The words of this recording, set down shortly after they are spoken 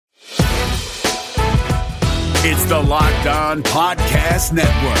It's the Locked On Podcast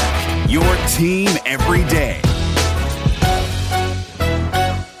Network, your team every day.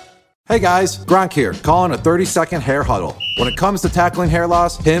 Hey guys, Gronk here, calling a 30-second hair huddle. When it comes to tackling hair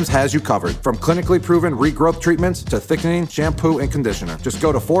loss, Hims has you covered. From clinically proven regrowth treatments to thickening, shampoo, and conditioner. Just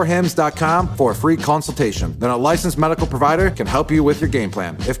go to 4hims.com for a free consultation. Then a licensed medical provider can help you with your game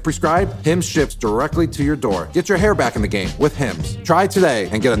plan. If prescribed, Hims ships directly to your door. Get your hair back in the game with Hims. Try today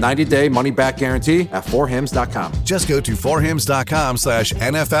and get a 90-day money-back guarantee at 4hims.com. Just go to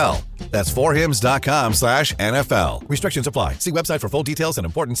 4hims.com/NFL. That's 4hims.com/NFL. Restrictions apply. See website for full details and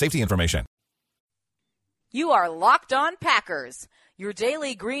important safety information. You are Locked On Packers, your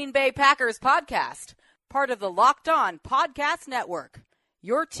daily Green Bay Packers podcast, part of the Locked On Podcast Network,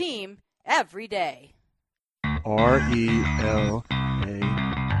 your team every day. RELAX.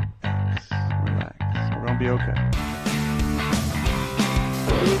 Relax. We're going to be okay.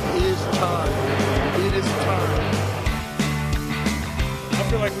 It is time. It is time. I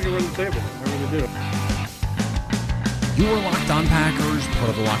feel like we can run the table. I really do. You are Locked On Packers, part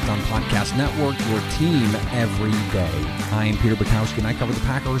of the Locked On Podcast Network, your team every day. I am Peter Bukowski, and I cover the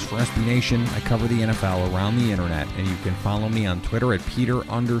Packers for SB Nation. I cover the NFL around the internet, and you can follow me on Twitter at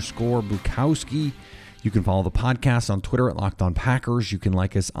Peter_Bukowski. You can follow the podcast on Twitter at Locked On Packers. You can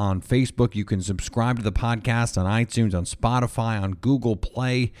like us on Facebook. You can subscribe to the podcast on iTunes, on Spotify, on Google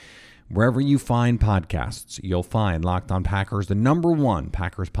Play. Wherever you find podcasts, you'll find Locked On Packers, the has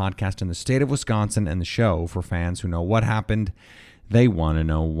Packers podcast in the state of Wisconsin, and the show for fans who know what happened. They want to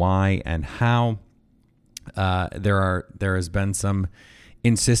know why and how. There has been some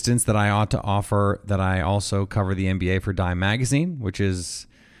insistence that I ought to offer that I also cover the NBA for Dime Magazine, which is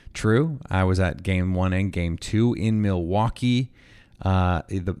true. I was at Game 1 and Game 2 in Milwaukee.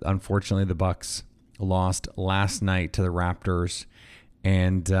 Unfortunately, the Bucks lost last night to the Raptors.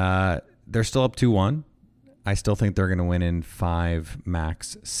 And they're still up 2-1. I still think they're going to win in 5,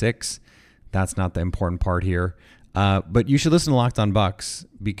 max 6. That's not the important part here. But you should listen to Locked On Bucks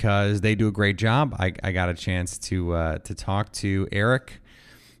because they do a great job. I got a chance to talk to Eric,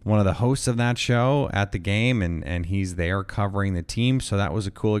 one of the hosts of that show, at the game, and he's there covering the team. So that was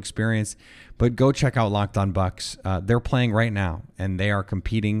a cool experience. But go check out Locked On Bucks. They're playing right now, and they are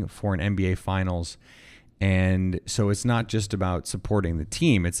competing for an NBA Finals. And so it's not just about supporting the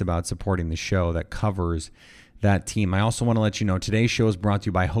team, it's about supporting the show that covers that team. I also want to let you know today's show is brought to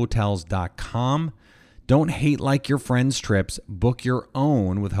you by Hotels.com. Don't hate like your friends' trips. Book your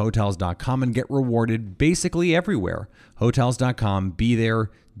own with Hotels.com and get rewarded basically everywhere. Hotels.com, be there,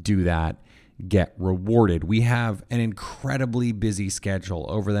 do that, get rewarded. We have an incredibly busy schedule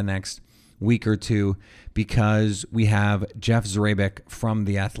over the next week or two because we have Jeff Zrebiec from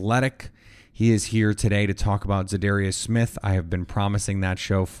The Athletic. He is here today to talk about Za'Darius Smith. I have been promising that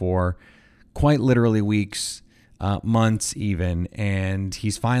show for quite literally weeks, months even, and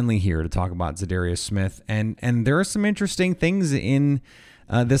he's finally here to talk about Za'Darius Smith. And there are some interesting things in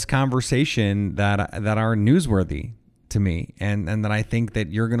this conversation that are newsworthy to me, and that I think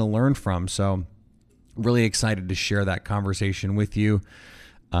that you're going to learn from. So, really excited to share that conversation with you.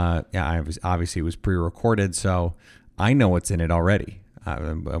 Obviously it was pre-recorded, so I know what's in it already.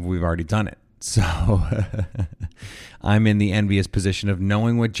 We've already done it. So I'm in the envious position of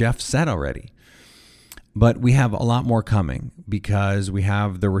knowing what Jeff said already. But we have a lot more coming because we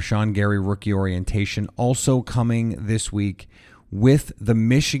have the Rashawn Gary rookie orientation also coming this week with the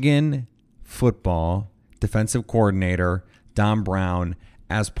Michigan football defensive coordinator, Don Brown,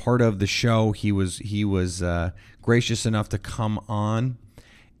 as part of the show. He was gracious enough to come on.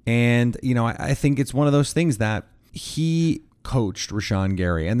 And, I think it's one of those things that he coached Rashawn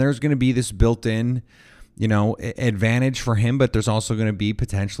Gary, and there's going to be this built-in, advantage for him, but there's also going to be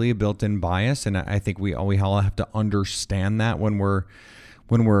potentially a built-in bias, and I think we all have to understand that when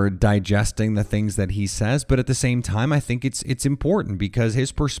we're digesting the things that he says. But at the same time, I think it's important because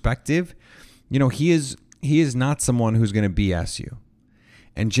his perspective, he is not someone who's going to BS you,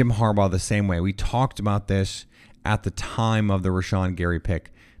 and Jim Harbaugh the same way. We talked about this at the time of the Rashawn Gary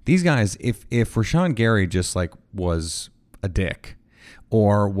pick. These guys, if Rashawn Gary just was a dick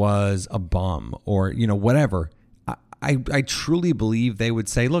or was a bum or, whatever, I truly believe they would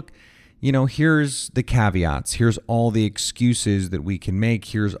say, look, here's the caveats. Here's all the excuses that we can make.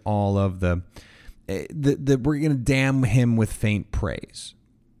 Here's all of the we're going to damn him with faint praise.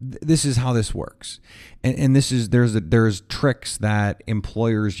 This is how this works. And there's tricks that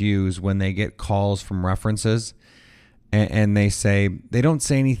employers use when they get calls from references. And they don't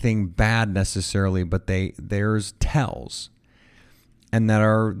say anything bad necessarily, but there's tells, and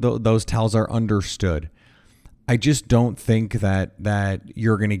those tells are understood. I just don't think that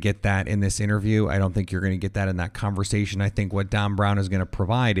you're going to get that in this interview. I don't think you're going to get that in that conversation. I think what Don Brown is going to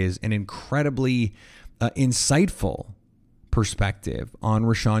provide is an incredibly insightful perspective on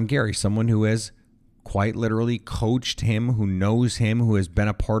Rashawn Gary, someone who has quite literally coached him, who knows him, who has been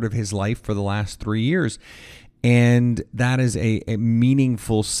a part of his life for the last 3 years. And that is a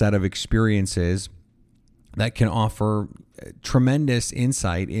meaningful set of experiences that can offer tremendous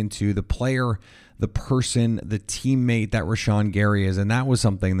insight into the player, the person, the teammate that Rashawn Gary is. And that was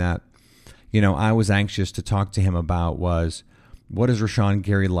something that, I was anxious to talk to him about was, what is Rashawn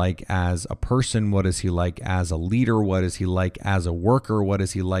Gary like as a person? What is he like as a leader? What is he like as a worker? What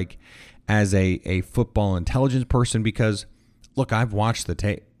is he like as a football intelligence person? Because, look, I've watched the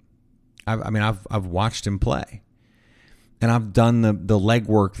tape. I've watched him play, and I've done the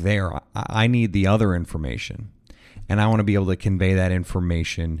legwork there. I need the other information, and I want to be able to convey that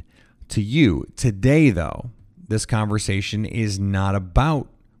information to you. Today, though, this conversation is not about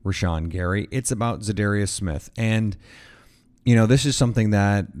Rashawn Gary. It's about Za'Darius Smith, and this is something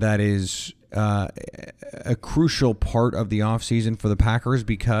that is a crucial part of the offseason for the Packers,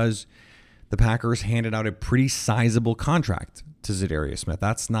 because the Packers handed out a pretty sizable contract to Za'Darius Smith.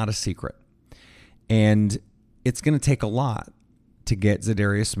 That's not a secret. And it's going to take a lot to get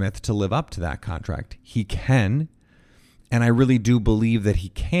Za'Darius Smith to live up to that contract. He can, and I really do believe that he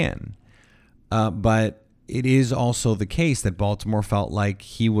can. But it is also the case that Baltimore felt like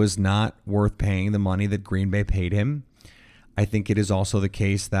he was not worth paying the money that Green Bay paid him. I think it is also the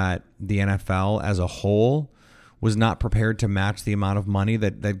case that the NFL as a whole was not prepared to match the amount of money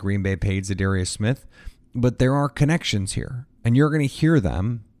that Green Bay paid Za'Darius Smith. But there are connections here, and you're going to hear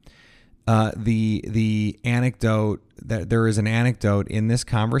them. The anecdote, that there is an anecdote in this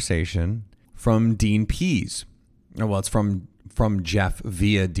conversation from Dean Pease. Well, it's from Jeff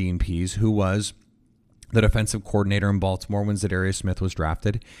via Dean Pease, who was the defensive coordinator in Baltimore when Za'Darius Smith was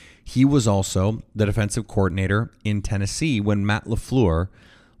drafted. He was also the defensive coordinator in Tennessee when Matt LaFleur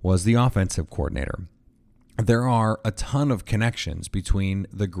was the offensive coordinator. There are a ton of connections between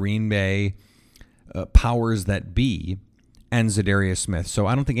the Green Bay powers that be and Za'Darius Smith. So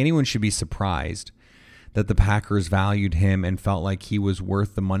I don't think anyone should be surprised that the Packers valued him and felt like he was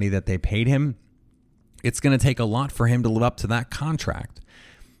worth the money that they paid him. It's going to take a lot for him to live up to that contract.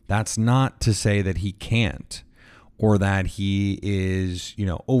 That's not to say that he can't or that he is,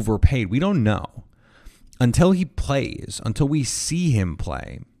 overpaid. We don't know. Until he plays, until we see him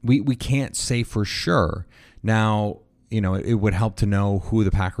play, we can't say for sure. Now, it would help to know who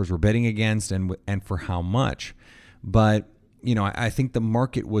the Packers were bidding against and for how much. But, I think the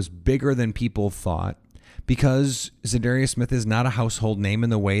market was bigger than people thought because Za'Darius Smith is not a household name in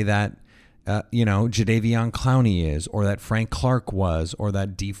the way that, Jadeveon Clowney is, or that Frank Clark was, or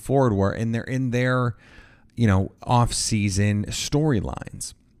that Dee Ford were in their off-season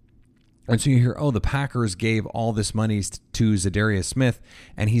storylines. And so you hear, the Packers gave all this money to Za'Darius Smith,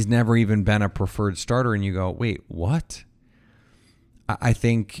 and he's never even been a preferred starter. And you go, wait, what? I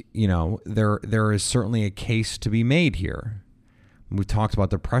think, there is certainly a case to be made here. We talked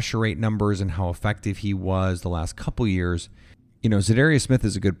about the pressure rate numbers and how effective he was the last couple years. Za'Darius Smith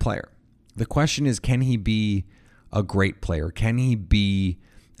is a good player. The question is, can he be a great player? Can he be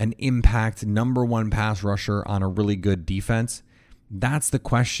an impact number one pass rusher on a really good defense? That's the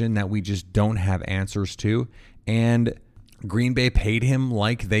question that we just don't have answers to. And Green Bay paid him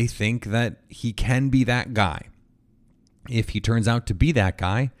like they think that he can be that guy. If he turns out to be that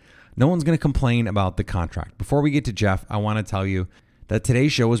guy, no one's going to complain about the contract. Before we get to Jeff, I want to tell you that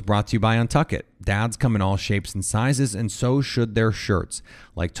today's show is brought to you by Untuck-It. Dads come in all shapes and sizes, and so should their shirts,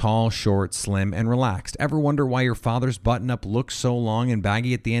 like tall, short, slim, and relaxed. Ever wonder why your father's button-up looks so long and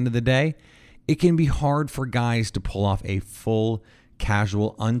baggy at the end of the day? It can be hard for guys to pull off a full,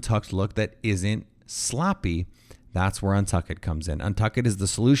 casual, untucked look that isn't sloppy. That's where Untuck-It comes in. Untuck-It is the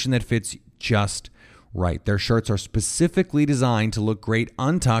solution that fits just right. Their shirts are specifically designed to look great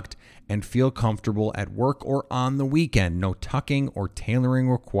untucked and feel comfortable at work or on the weekend. No tucking or tailoring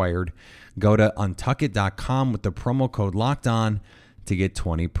required. Go to untuckit.com with the promo code LOCKEDON to get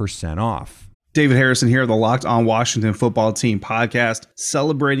 20% off. David Harrison here, the Locked On Washington Football Team podcast,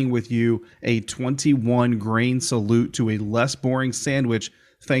 celebrating with you a 21 grain salute to a less boring sandwich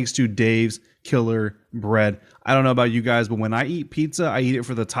thanks to Dave's Killer Bread. I don't know about you guys, but when I eat pizza, I eat it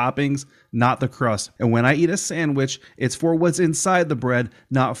for the toppings, not the crust. And when I eat a sandwich, it's for what's inside the bread,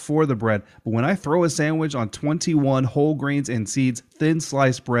 not for the bread. But when I throw a sandwich on 21 whole grains and seeds, thin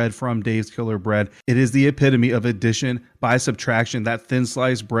sliced bread from Dave's Killer Bread, it is the epitome of addition by subtraction. That thin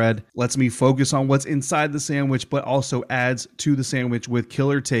sliced bread lets me focus on what's inside the sandwich, but also adds to the sandwich with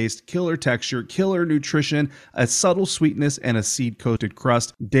killer taste, killer texture, killer nutrition, a subtle sweetness, and a seed-coated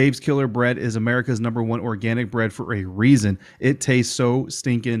crust. Dave's Killer Bread is America's #1 organic bread for a reason. It tastes so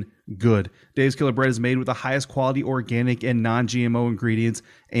stinking good. Dave's Killer Bread is made with the highest quality organic and non-GMO ingredients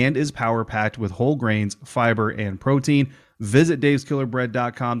and is power-packed with whole grains, fiber, and protein. Visit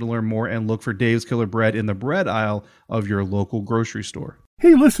daveskillerbread.com to learn more and look for Dave's Killer Bread in the bread aisle of your local grocery store.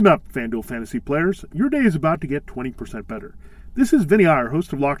 Hey, listen up, FanDuel Fantasy players. Your day is about to get 20% better. This is Vinny Iyer,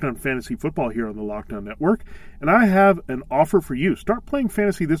 host of Locked On Fantasy Football here on the Locked On Network, and I have an offer for you. Start playing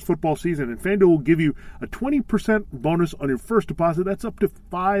fantasy this football season, and FanDuel will give you a 20% bonus on your first deposit. That's up to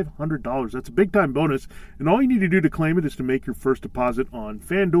 $500. That's a big-time bonus, and all you need to do to claim it is to make your first deposit on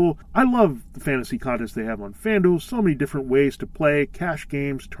FanDuel. I love the fantasy contests they have on FanDuel. So many different ways to play, cash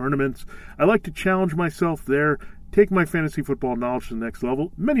games, tournaments. I like to challenge myself there. Take my fantasy football knowledge to the next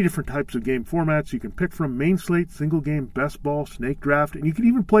level. Many different types of game formats you can pick from: main slate, single game, best ball, snake draft, and you can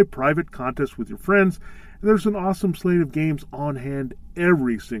even play private contests with your friends. And there's an awesome slate of games on hand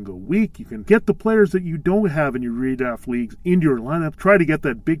every single week. You can get the players that you don't have in your redraft leagues into your lineup. Try to get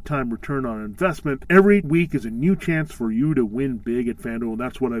that big-time return on investment. Every week is a new chance for you to win big at FanDuel, and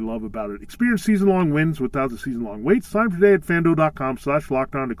that's what I love about it. Experience season-long wins without the season-long waits. Sign up today at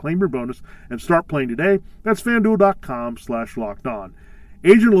FanDuel.com/LockedOn to claim your bonus and start playing today. That's FanDuel.com/LockedOn.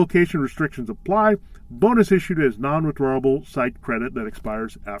 Age and location restrictions apply. Bonus issued as non-withdrawable site credit that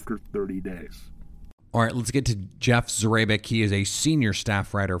expires after 30 days. All right, let's get to Jeff Zrebiec. He is a senior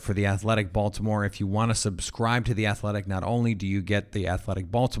staff writer for The Athletic Baltimore. If you want to subscribe to The Athletic, not only do you get The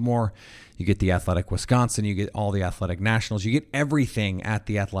Athletic Baltimore, you get The Athletic Wisconsin, you get all The Athletic Nationals, you get everything at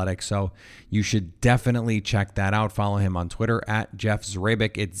The Athletic, so you should definitely check that out. Follow him on Twitter at Jeff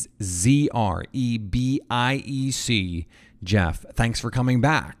Zrebiec. It's Zrebiec. Jeff, thanks for coming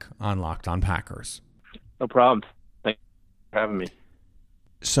back on Locked On Packers. No problem. Thanks for having me.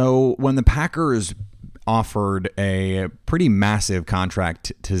 So when the Packers offered a pretty massive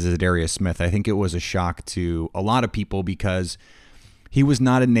contract to Za'Darius Smith, I think it was a shock to a lot of people because he was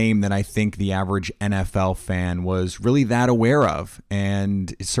not a name that I think the average NFL fan was really that aware of,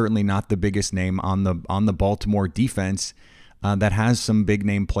 and certainly not the biggest name on the Baltimore defense that has some big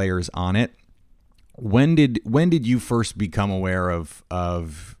name players on it. When did you first become aware of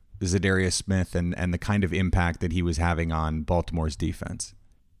Za'Darius Smith and the kind of impact that he was having on Baltimore's defense?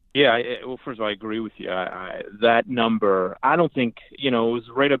 Yeah, well, first of all, I agree with you. That number, I don't think, it was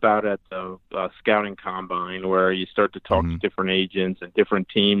right about at the scouting combine where you start to talk to different agents and different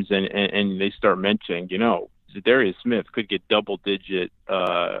teams, and they start mentioning, Za'Darius Smith could get double-digit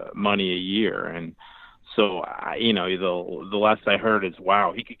money a year. And so, the last I heard is,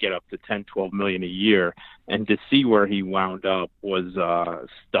 wow, he could get up to $10, $12 million a year. And to see where he wound up was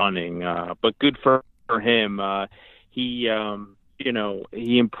stunning. But good for him. He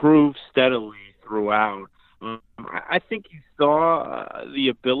improved steadily throughout. I think you saw the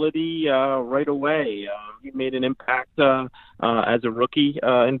ability right away. He made an impact as a rookie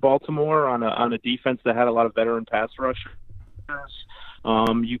in Baltimore on a defense that had a lot of veteran pass rushers.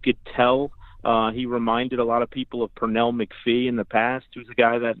 You could tell he reminded a lot of people of Pernell McPhee in the past, who's a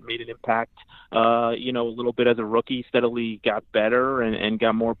guy that made an impact, a little bit as a rookie, steadily got better and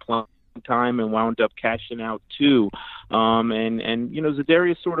got more time and wound up cashing out too.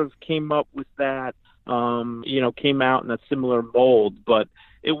 Za'Darius sort of came up with that, came out in a similar mold, but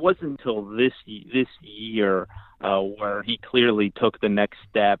it wasn't until this year where he clearly took the next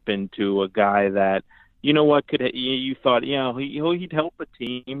step into a guy that, you thought, he'd help a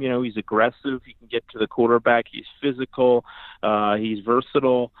team. He's aggressive. He can get to the quarterback. He's physical. He's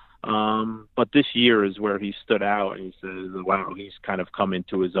versatile. But this year is where he stood out, and he says, wow, he's kind of come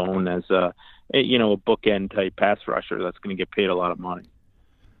into his own as a bookend type pass rusher that's going to get paid a lot of money.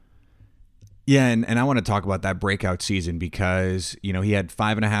 Yeah, and I want to talk about that breakout season because, he had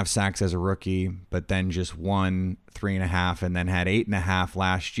 5.5 sacks as a rookie, but then just won 3.5 and then had 8.5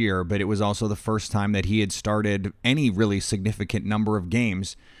 last year. But it was also the first time that he had started any really significant number of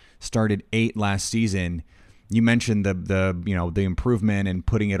games, started 8 last season. You mentioned the improvement and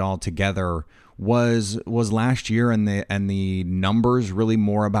putting it all together. Was last year and the numbers really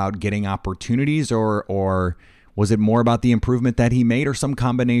more about getting opportunities, or was it more about the improvement that he made, or some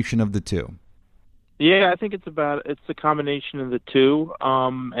combination of the two? Yeah, I think it's a combination of the two.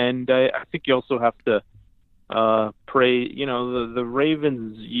 And I think you also have to pray. The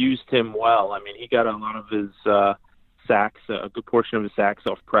Ravens used him well. I mean, he got a lot of his sacks, a good portion of his sacks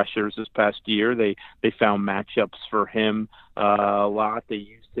off pressures this past year. They found matchups for him a lot. They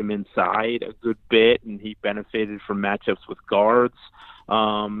used him inside a good bit, and he benefited from matchups with guards.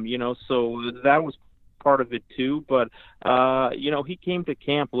 So that was part of it too, but he came to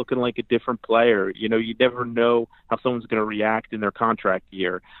camp looking like a different player. You never know how someone's going to react in their contract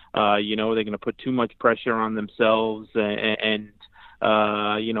year. They're going to put too much pressure on themselves and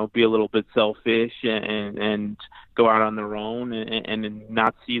be a little bit selfish and go out on their own and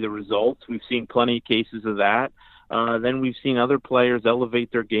not see the results. We've seen plenty of cases of that. Then we've seen other players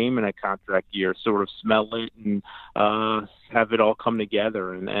elevate their game in a contract year, sort of smell it and have it all come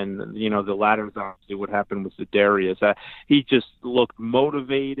together. And the latter is obviously what happened with Za'Darius. He just looked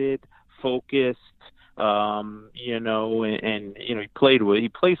motivated, focused, and he plays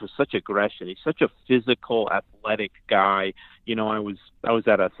with such aggression. He's such a physical, athletic guy. I was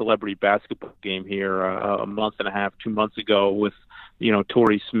at a celebrity basketball game here a month and a half, 2 months ago with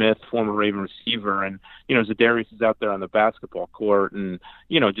Torrey Smith, former Raven receiver, and Za'Darius is out there on the basketball court, and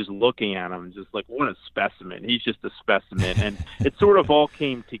just looking at him, just like, what a specimen. He's just a specimen, and it sort of all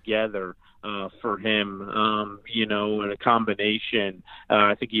came together for him, in a combination.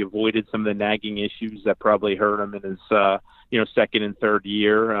 I think he avoided some of the nagging issues that probably hurt him in his second and third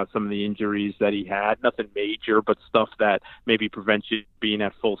year, some of the injuries that he had, nothing major, but stuff that maybe prevents you being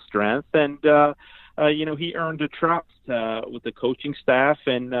at full strength. And, he earned a trust with the coaching staff,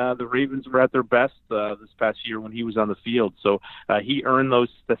 and the Ravens were at their best this past year when he was on the field. So he earned the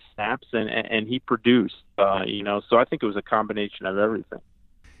snaps, and he produced, so I think it was a combination of everything.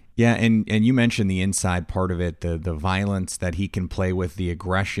 Yeah, and you mentioned the inside part of it, the violence that he can play with, the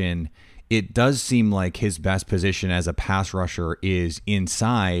aggression. It does seem like his best position as a pass rusher is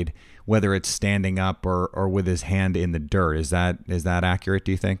inside, whether it's standing up or with his hand in the dirt. Is that accurate,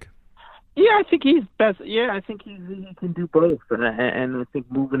 do you think? Yeah, I think he's best. Yeah, I think he can do both, and I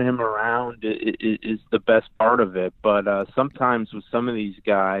think moving him around is the best part of it. But sometimes with some of these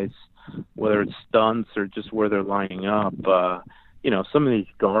guys, whether it's stunts or just where they're lining up, some of these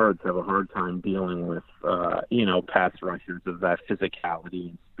guards have a hard time dealing with, pass rushers of that physicality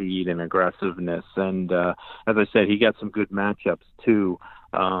and speed and aggressiveness. And as I said, he got some good matchups too.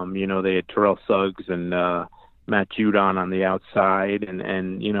 They had Terrell Suggs and Matt Judon on the outside, and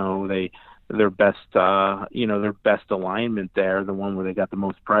their best alignment there, the one where they got the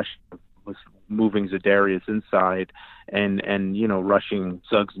most pressure, was moving Za'Darius inside and rushing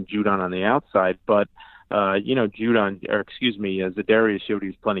Suggs and Judon on the outside. But Za'Darius showed he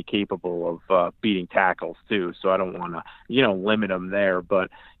was plenty capable of beating tackles too. So I don't want to, limit him there. But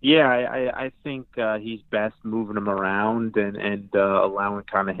yeah, I think he's best moving him around and allowing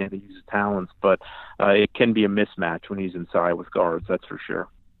kind of him to use his talents. But it can be a mismatch when he's inside with guards. That's for sure.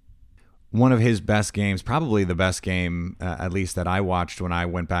 One of his best games, probably the best game, at least that I watched when I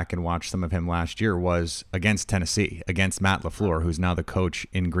went back and watched some of him last year, was against Tennessee, against Matt LaFleur, who's now the coach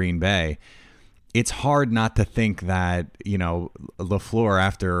in Green Bay. It's hard not to think that, LaFleur,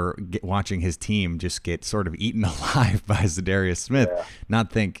 after watching his team just get sort of eaten alive by Za'Darius Smith,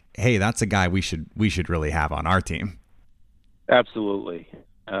 not think, hey, that's a guy we should really have on our team. Absolutely.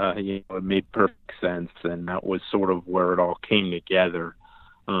 It made perfect sense, and that was sort of where it all came together.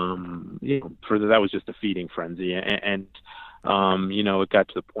 That was just a feeding frenzy, and it got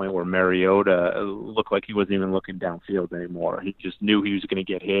to the point where Mariota looked like he wasn't even looking downfield anymore. He just knew he was going to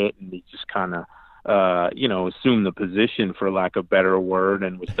get hit, and he just kind of, assumed the position, for lack of a better word,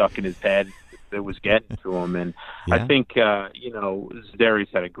 and was stuck in his head. It was getting to him, and I think,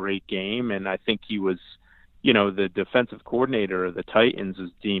 Za'Darius had a great game, and I think he was, the defensive coordinator of the Titans was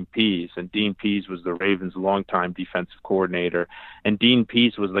Dean Pease, and Dean Pease was the Ravens' longtime defensive coordinator. And Dean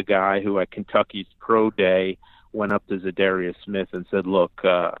Pease was the guy who at Kentucky's pro day went up to Za'Darius Smith and said, look,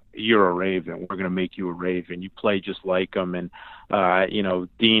 you're a Raven. We're going to make you a Raven. You play just like him. And,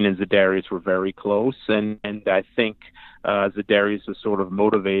 Dean and Za'Darius were very close. And I think Za'Darius was sort of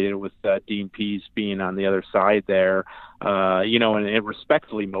motivated with Dean Pease being on the other side there, and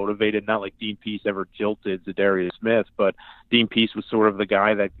respectfully motivated, not like Dean Pease ever jilted Za'Darius Smith, but Dean Pease was sort of the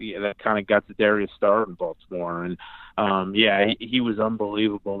guy that kind of got Za'Darius started in Baltimore. And, he was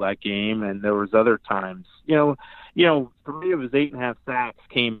unbelievable that game. And there was other times, 3 of his 8.5 sacks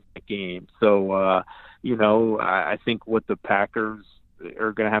came in that game. So, I think what the Packers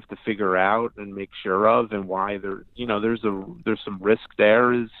are going to have to figure out and make sure of, and why there's some risk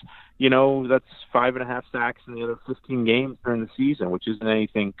there, is, that's 5.5 sacks in the other 15 games during the season, which isn't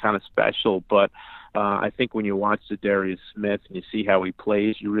anything kind of special. But, I think when you watch Za'Darius Smith and you see how he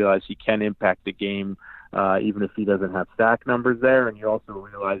plays, you realize he can impact the game even if he doesn't have sack numbers there. And you also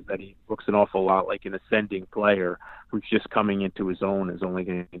realize that he looks an awful lot like an ascending player who's just coming into his own, is only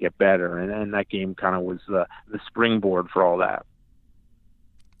going to get better. And that game kind of was the springboard for all that.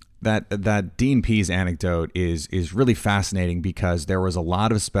 That Dean Pease anecdote is really fascinating because there was a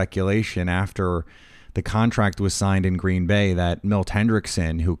lot of speculation after the contract was signed in Green Bay that Milt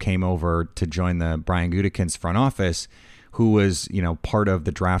Hendrickson, who came over to join the Brian Gutekunst front office, who was, part of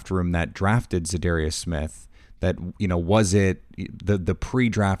the draft room that drafted Za'Darius Smith, that, was it the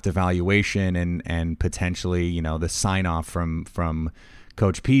pre-draft evaluation and potentially, the sign off from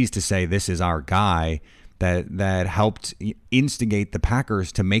Coach Pease to say, this is our guy, that helped instigate the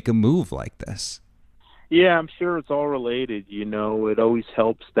Packers to make a move like this. Yeah, I'm sure it's all related. It always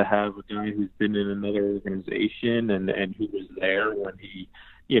helps to have a guy who's been in another organization and who was there when he,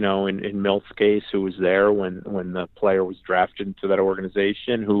 in Milt's case, who was there when the player was drafted into that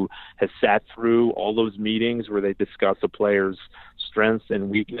organization, who has sat through all those meetings where they discuss a player's strengths and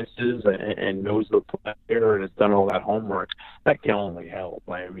weaknesses and knows the player and has done all that homework. That can only help.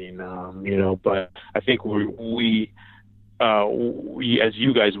 I mean, but I think we as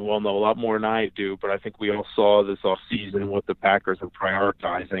you guys well know a lot more than I do, but I think we all saw this offseason what the Packers are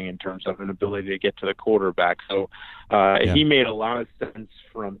prioritizing in terms of an ability to get to the quarterback. So he made a lot of sense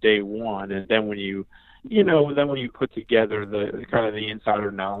from day one. And then when you put together the kind of the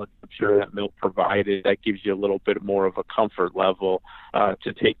insider knowledge, I'm sure that Milt provided, that gives you a little bit more of a comfort level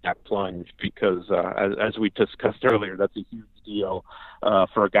to take that plunge because, as we discussed earlier, that's a huge deal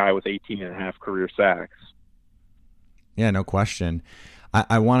for a guy with 18 and a half career sacks. Yeah, no question.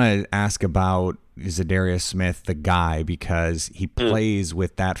 I want to ask about Za'Darius Smith, the guy, because he plays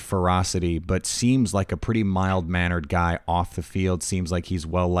with that ferocity, but seems like a pretty mild-mannered guy off the field. Seems like he's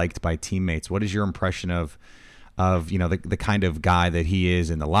well-liked by teammates. What is your impression of the kind of guy that he is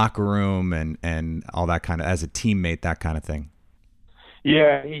in the locker room and all that kind of, as a teammate, that kind of thing?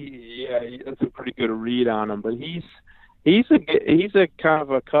 Yeah, that's a pretty good read on him, but he's a kind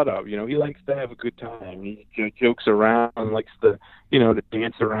of a cut up. He likes to have a good time. He jokes around, likes to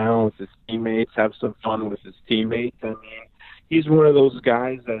dance around with his teammates, have some fun with his teammates. I mean, he's one of those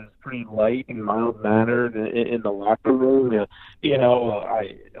guys that is pretty light and mild mannered in the locker room. A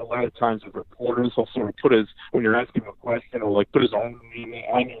lot of times with reporters, he'll sort of when you're asking him a question, he'll put his arm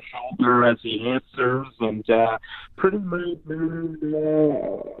on your shoulder as he answers, and pretty mild mannered,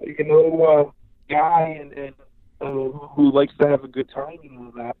 guy and who likes to have a good time and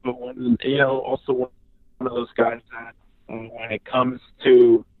all that, but when also one of those guys that when it comes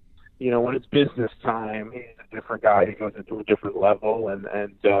to when it's business time, he's a different guy. He goes into a different level, and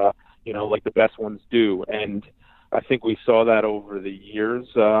like the best ones do. And I think we saw that over the years,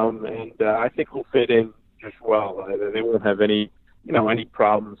 and I think he'll fit in just well. They won't have any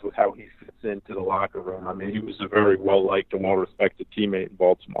problems with how he fits into the locker room. I mean, he was a very well liked and well respected teammate in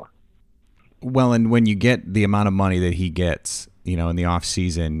Baltimore. Well, and when you get the amount of money that he gets, in the off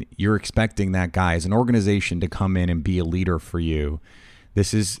season, you're expecting that guy as an organization to come in and be a leader for you.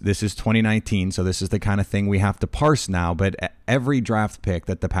 This is 2019, so this is the kind of thing we have to parse now. But every draft pick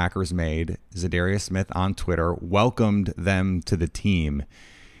that the Packers made, Za'Darius Smith on Twitter welcomed them to the team.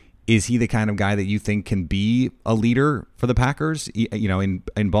 Is he the kind of guy that you think can be a leader for the Packers?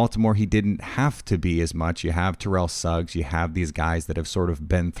 In Baltimore, he didn't have to be as much. You have Terrell Suggs. You have these guys that have sort of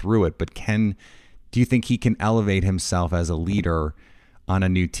been through it. But do you think he can elevate himself as a leader on a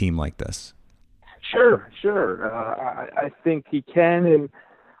new team like this? Sure. I think he can. And,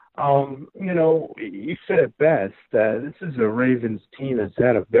 you said it best. This is a Ravens team that's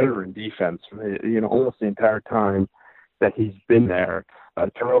had a veteran defense, almost the entire time that he's been there.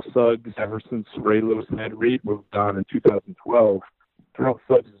 Terrell Suggs, ever since Ray Lewis and Ed Reed moved on in 2012, Terrell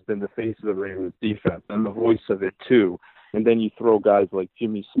Suggs has been the face of the Ravens defense and the voice of it too. And then you throw guys like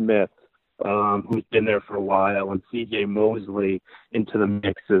Jimmy Smith, who's been there for a while, and C.J. Mosley into the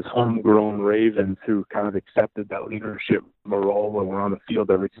mix as homegrown Ravens who kind of accepted that leadership role and were on the field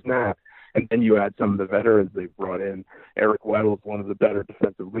every snap. And then you add some of the veterans they brought in. Eric Weddle is one of the better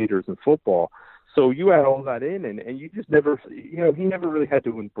defensive leaders in football. So you add all that in, and you just never, he never really had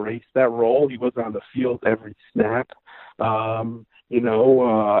to embrace that role. He was on the field every snap. He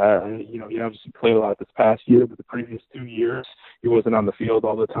obviously played a lot this past year, but the previous 2 years, he wasn't on the field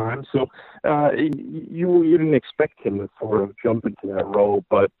all the time. So you didn't expect him to sort of jump into that role,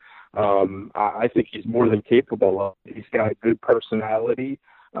 but I think he's more than capable of it. He's got a good personality.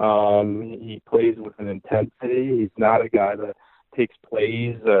 He plays with an intensity. He's not a guy that takes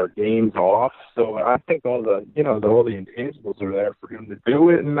plays or games off. So I think all the intangibles are there for him to do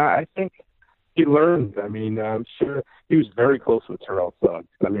it. And I think, he learned. I mean, I'm sure he was very close with Terrell Suggs.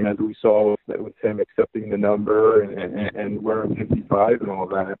 I mean, as we saw with him accepting the number and wearing 55 and all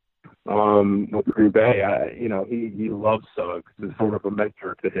that, with Green Bay, he loves Suggs. He's sort of a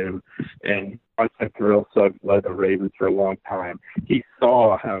mentor to him. And I think Terrell Suggs led the Ravens for a long time. He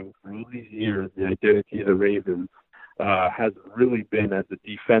saw how, for all these years, the identity of the Ravens has really been as a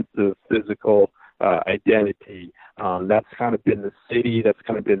defensive, physical identity. That's kind of been the city. That's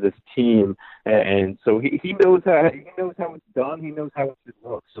kind of been this team, and so he knows how it's done. He knows how it should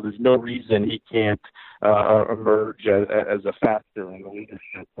look. So there's no reason he can't emerge as a factor in the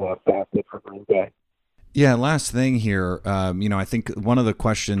leadership facet for Green Bay. Yeah, last thing here. I think one of the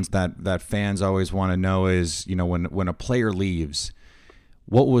questions that fans always want to know is, when a player leaves,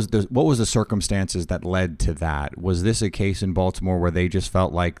 what was the circumstances that led to that? Was this a case in Baltimore where they just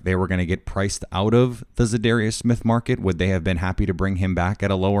felt like they were going to get priced out of the Za'Darius Smith market? Would they have been happy to bring him back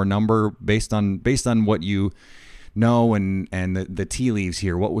at a lower number based on what you know and the tea leaves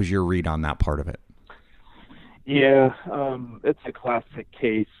here? What was your read on that part of it? Yeah, it's a classic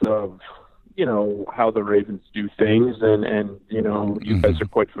case of how the Ravens do things, and you guys are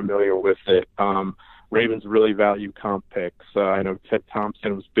quite familiar with it. Ravens really value comp picks. I know Ted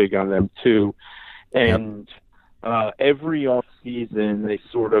Thompson was big on them too. And every offseason, they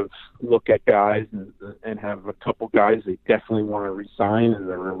sort of look at guys and have a couple guys they definitely want to re-sign and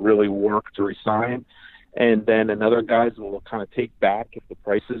they're really work to re-sign. And then another guys will kind of take back if the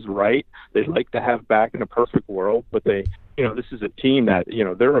price is right. They'd like to have back in a perfect world, but this is a team that,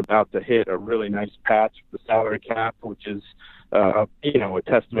 they're about to hit a really nice patch with the salary cap, which is, a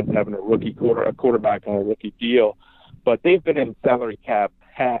testament to having a quarterback on a rookie deal. But they've been in salary cap,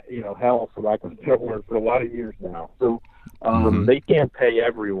 hell, for lack of a better word, for a lot of years now. So they can't pay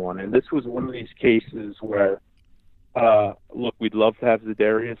everyone. And this was one of these cases where, look, we'd love to have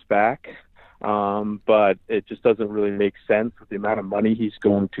Za'Darius back, but it just doesn't really make sense with the amount of money he's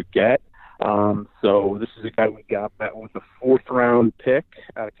going to get. So this is a guy we got that was a 4th-round pick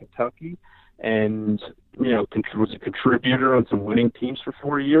out of Kentucky, and was a contributor on some winning teams for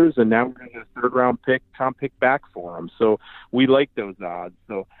 4 years, and now we're going to get a 3rd-round comp pick back for him. So we like those odds.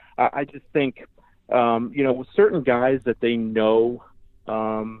 So I just think, with certain guys that they know,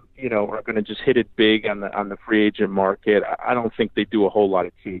 are going to just hit it big on the free agent market, I don't think they do a whole lot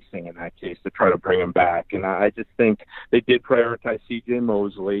of chasing in that case to try to bring him back. And I just think they did prioritize C.J.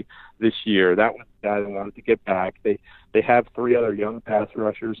 Mosley this year. That was the guy they wanted to get back. They have 3 other young pass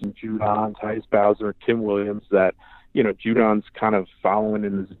rushers in Judon, Tyus Bowser, and Tim Williams that, Judon's kind of following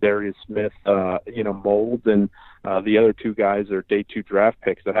in the Za'Darius Smith, mold, and the other 2 guys are day 2 draft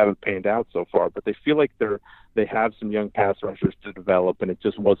picks that haven't panned out so far. But they feel like they have some young pass rushers to develop, and it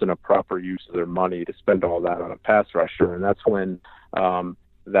just wasn't a proper use of their money to spend all that on a pass rusher. And that's when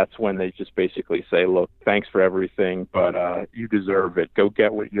they just basically say, look, thanks for everything, but you deserve it. Go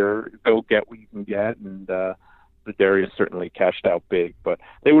get what you can get. And Za'Darius certainly cashed out big, but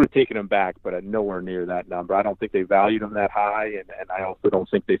they would have taken him back, but at nowhere near that number. I don't think they valued him that high, and I also don't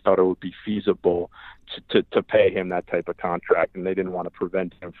think they thought it would be feasible to pay him that type of contract, and they didn't want to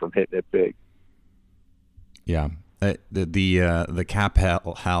prevent him from hitting it big. Yeah. The cap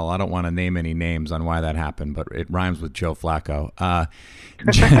hell, I don't want to name any names on why that happened, but it rhymes with Joe Flacco.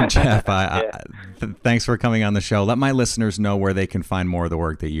 Jeff, thanks for coming on the show. Let my listeners know where they can find more of the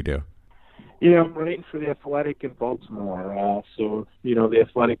work that you do. Yeah, I'm writing for The Athletic in Baltimore. So,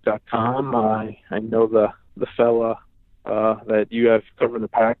 theathletic.com. I know the fella that you have covering the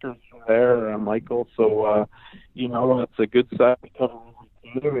Packers there, Michael. So, it's a good site to cover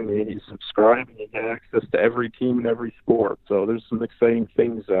every team, and you subscribe and you get access to every team and every sport. So there's some exciting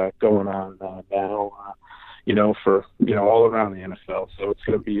things going on now, for all around the NFL. So it's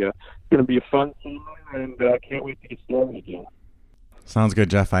going to be a fun season, and can't wait to get started again. Sounds good,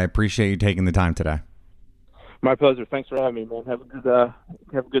 Jeff. I appreciate you taking the time today. My pleasure. Thanks for having me, man. Have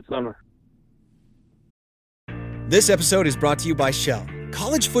a good summer. This episode is brought to you by Shell.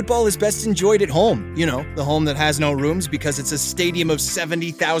 College football is best enjoyed at home. The home that has no rooms because it's a stadium of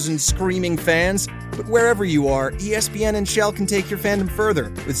 70,000 screaming fans. But wherever you are, ESPN and Shell can take your fandom further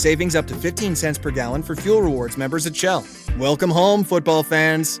with savings up to 15 cents per gallon for fuel rewards members at Shell. Welcome home, football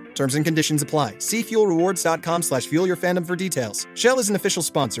fans. Terms and conditions apply. See fuelrewards.com/fuelyourfandom for details. Shell is an official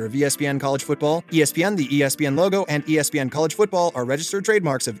sponsor of ESPN College Football. ESPN, the ESPN logo, and ESPN College Football are registered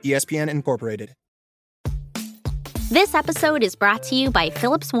trademarks of ESPN Incorporated. This episode is brought to you by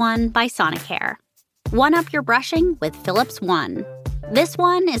Philips One by Sonicare. One up your brushing with Philips One. This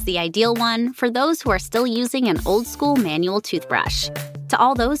one is the ideal one for those who are still using an old-school manual toothbrush. To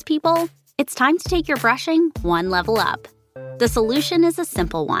all those people, it's time to take your brushing one level up. The solution is a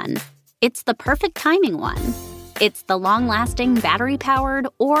simple one. It's the perfect timing one. It's the long-lasting battery-powered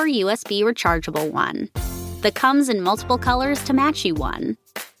or USB rechargeable one. The comes in multiple colors to match you one.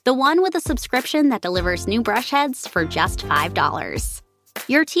 The one with a subscription that delivers new brush heads for just $5.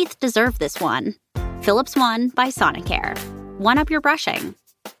 Your teeth deserve this one. Philips One by Sonicare. One up your brushing.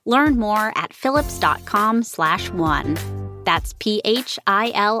 Learn more at philips.com/one. That's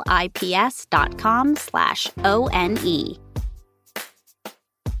PHILIPS.com/ONE.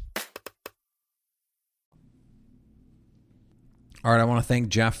 All right, I want to thank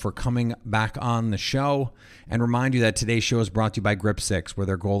Jeff for coming back on the show and remind you that today's show is brought to you by Grip 6, where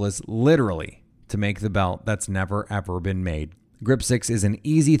their goal is literally to make the belt that's never, ever been made. Grip 6 is an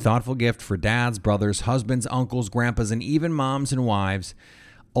easy, thoughtful gift for dads, brothers, husbands, uncles, grandpas, and even moms and wives.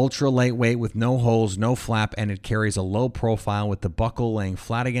 Ultra lightweight with no holes, no flap, and it carries a low profile with the buckle laying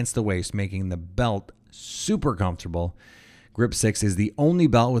flat against the waist, making the belt super comfortable. Grip 6 is the only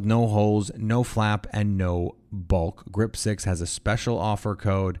belt with no holes, no flap, and no bulk. Grip 6 has a special offer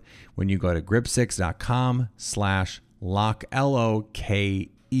code when you go to grip6.com/lock,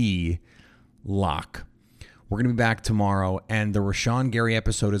 LOKE, lock. We're going to be back tomorrow, and the Rashawn Gary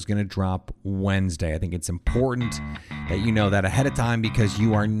episode is going to drop Wednesday. I think it's important that you know that ahead of time because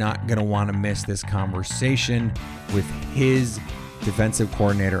you are not going to want to miss this conversation with his defensive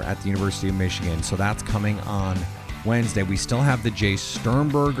coordinator at the University of Michigan. So that's coming on Wednesday. We still have the Jay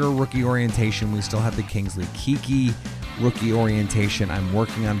Sternberger rookie orientation. We still have the Kingsley Keke rookie orientation. I'm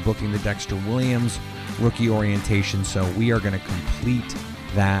working on booking the Dexter Williams rookie orientation. So we are going to complete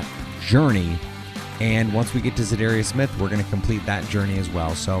that journey. And once we get to Za'Darius Smith, we're going to complete that journey as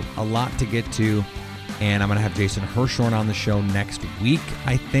well. So a lot to get to. And I'm going to have Jason Hirschhorn on the show next week,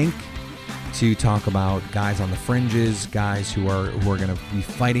 I think, to talk about guys on the fringes, guys who are going to be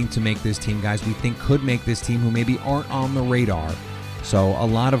fighting to make this team, guys we think could make this team who maybe aren't on the radar. So a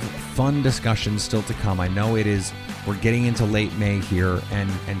lot of fun discussions still to come. I know we're getting into late May here,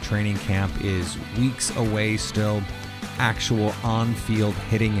 and training camp is weeks away still. Actual on-field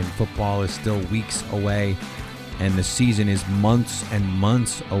hitting in football is still weeks away, and the season is months and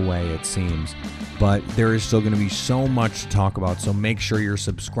months away, it seems. But there is still going to be so much to talk about, so make sure you're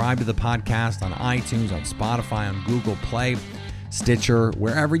subscribed to the podcast on iTunes, on Spotify, on Google Play, Stitcher.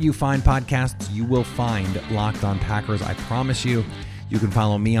 Wherever you find podcasts, you will find Locked On Packers, I promise you. You can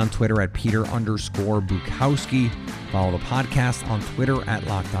follow me on Twitter at Peter_Bukowski. Follow the podcast on Twitter at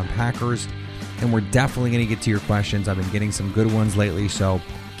Locked On Packers. And we're definitely going to get to your questions. I've been getting some good ones lately, so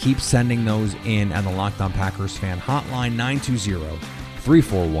keep sending those in at the Locked On Packers fan hotline,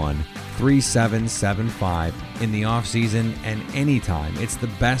 920-341-3775 in the offseason and anytime. It's the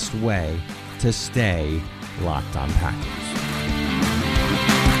best way to stay Locked On Packers.